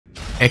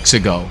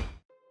EXEGOL,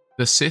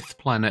 the Sith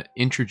planet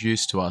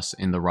introduced to us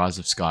in The Rise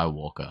of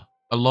Skywalker.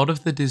 A lot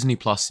of the Disney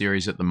Plus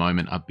series at the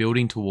moment are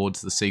building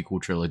towards the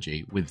sequel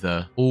trilogy with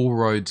the all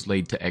roads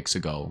lead to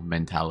EXEGOL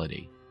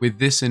mentality. With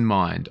this in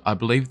mind, I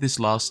believe this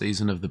last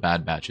season of The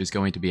Bad Batch is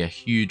going to be a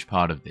huge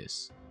part of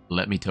this.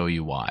 Let me tell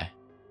you why.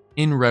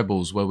 In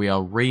Rebels, where we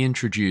are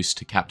reintroduced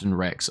to Captain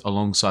Rex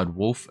alongside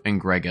Wolf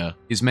and Gregor,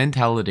 his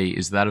mentality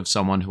is that of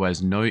someone who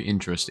has no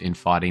interest in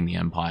fighting the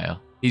Empire.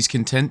 He's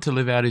content to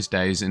live out his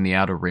days in the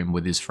Outer Rim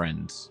with his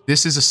friends.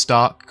 This is a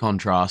stark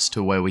contrast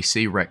to where we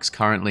see Rex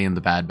currently in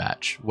The Bad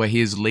Batch, where he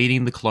is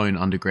leading the clone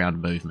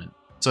underground movement.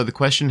 So the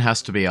question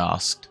has to be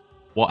asked,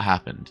 what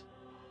happened?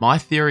 My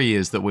theory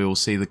is that we will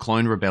see the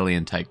clone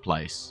rebellion take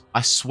place.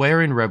 I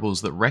swear in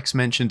Rebels that Rex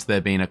mentions there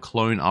being a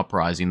clone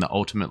uprising that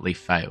ultimately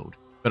failed,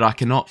 but I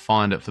cannot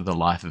find it for the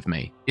life of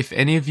me. If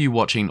any of you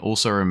watching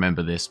also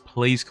remember this,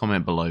 please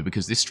comment below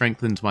because this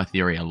strengthens my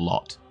theory a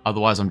lot.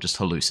 Otherwise I'm just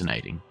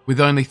hallucinating. With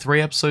only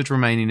 3 episodes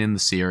remaining in the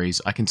series,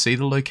 I can see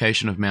the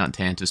location of Mount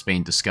Tantus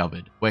being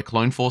discovered, where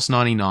Clone Force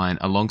 99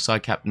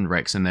 alongside Captain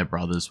Rex and their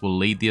brothers will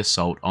lead the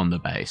assault on the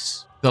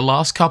base. The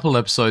last couple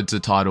episodes are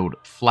titled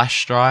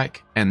Flash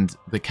Strike and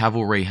The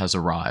Cavalry Has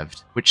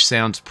Arrived, which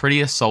sounds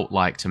pretty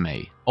assault-like to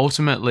me.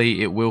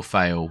 Ultimately it will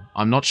fail.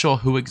 I'm not sure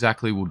who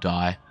exactly will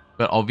die,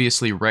 but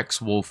obviously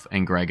Rex, Wolf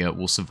and Gregor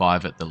will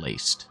survive at the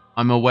least.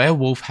 I'm aware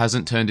Wolf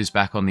hasn't turned his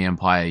back on the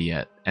Empire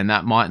yet, and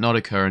that might not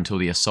occur until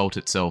the assault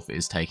itself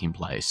is taking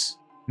place.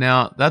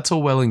 Now, that's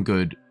all well and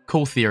good,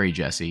 cool theory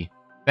Jesse,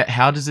 but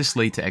how does this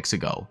lead to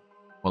EXEGOL?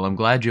 Well, I'm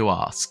glad you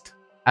asked.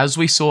 As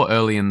we saw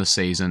early in the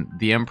season,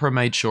 the Emperor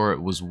made sure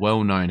it was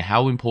well known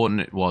how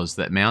important it was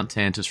that Mount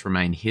Tantus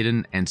remain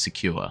hidden and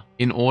secure.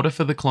 In order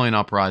for the clone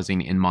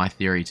uprising in my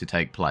theory to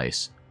take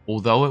place,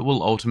 although it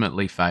will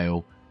ultimately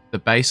fail, the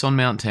base on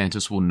Mount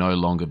Tantus will no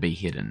longer be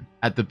hidden.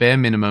 At the bare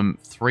minimum,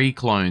 3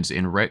 clones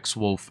in Rex,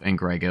 Wolf and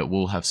Gregor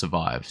will have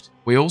survived.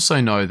 We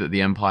also know that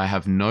the Empire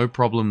have no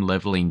problem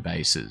leveling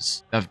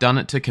bases. They've done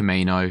it to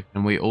Kamino,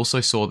 and we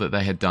also saw that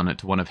they had done it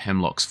to one of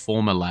Hemlock's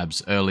former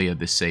labs earlier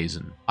this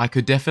season. I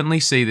could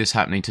definitely see this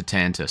happening to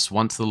Tantus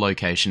once the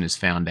location is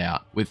found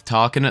out, with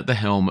Tarkin at the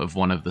helm of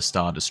one of the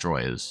Star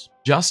Destroyers.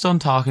 Just on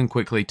Tarkin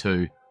quickly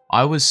too,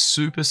 I was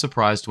super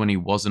surprised when he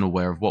wasn't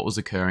aware of what was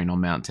occurring on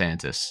Mount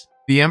Tantus.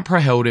 The Emperor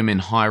held him in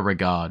high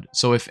regard,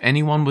 so if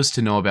anyone was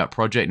to know about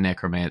Project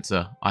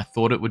Necromancer, I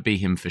thought it would be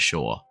him for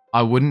sure.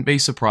 I wouldn't be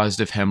surprised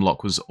if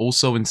Hemlock was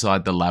also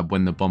inside the lab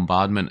when the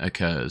bombardment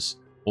occurs,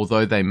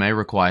 although they may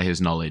require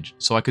his knowledge,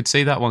 so I could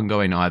see that one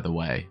going either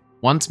way.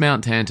 Once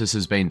Mount Tantus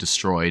has been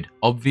destroyed,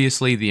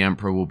 obviously the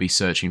Emperor will be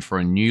searching for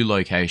a new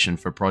location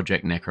for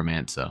Project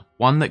Necromancer,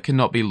 one that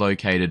cannot be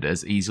located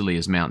as easily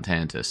as Mount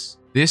Tantus.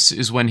 This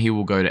is when he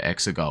will go to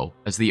EXEGOL,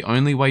 as the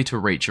only way to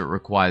reach it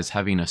requires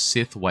having a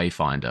Sith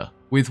Wayfinder.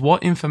 With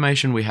what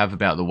information we have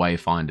about the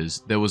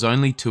Wayfinders, there was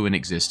only 2 in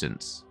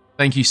existence.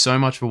 Thank you so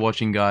much for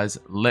watching guys,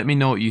 let me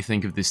know what you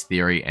think of this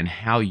theory and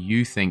how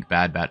you think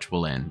Bad Batch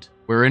will end.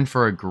 We're in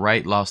for a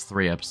great last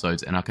 3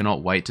 episodes and I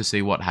cannot wait to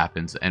see what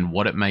happens and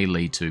what it may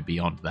lead to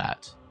beyond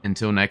that.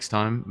 Until next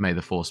time, may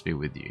the Force be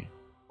with you.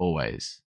 Always.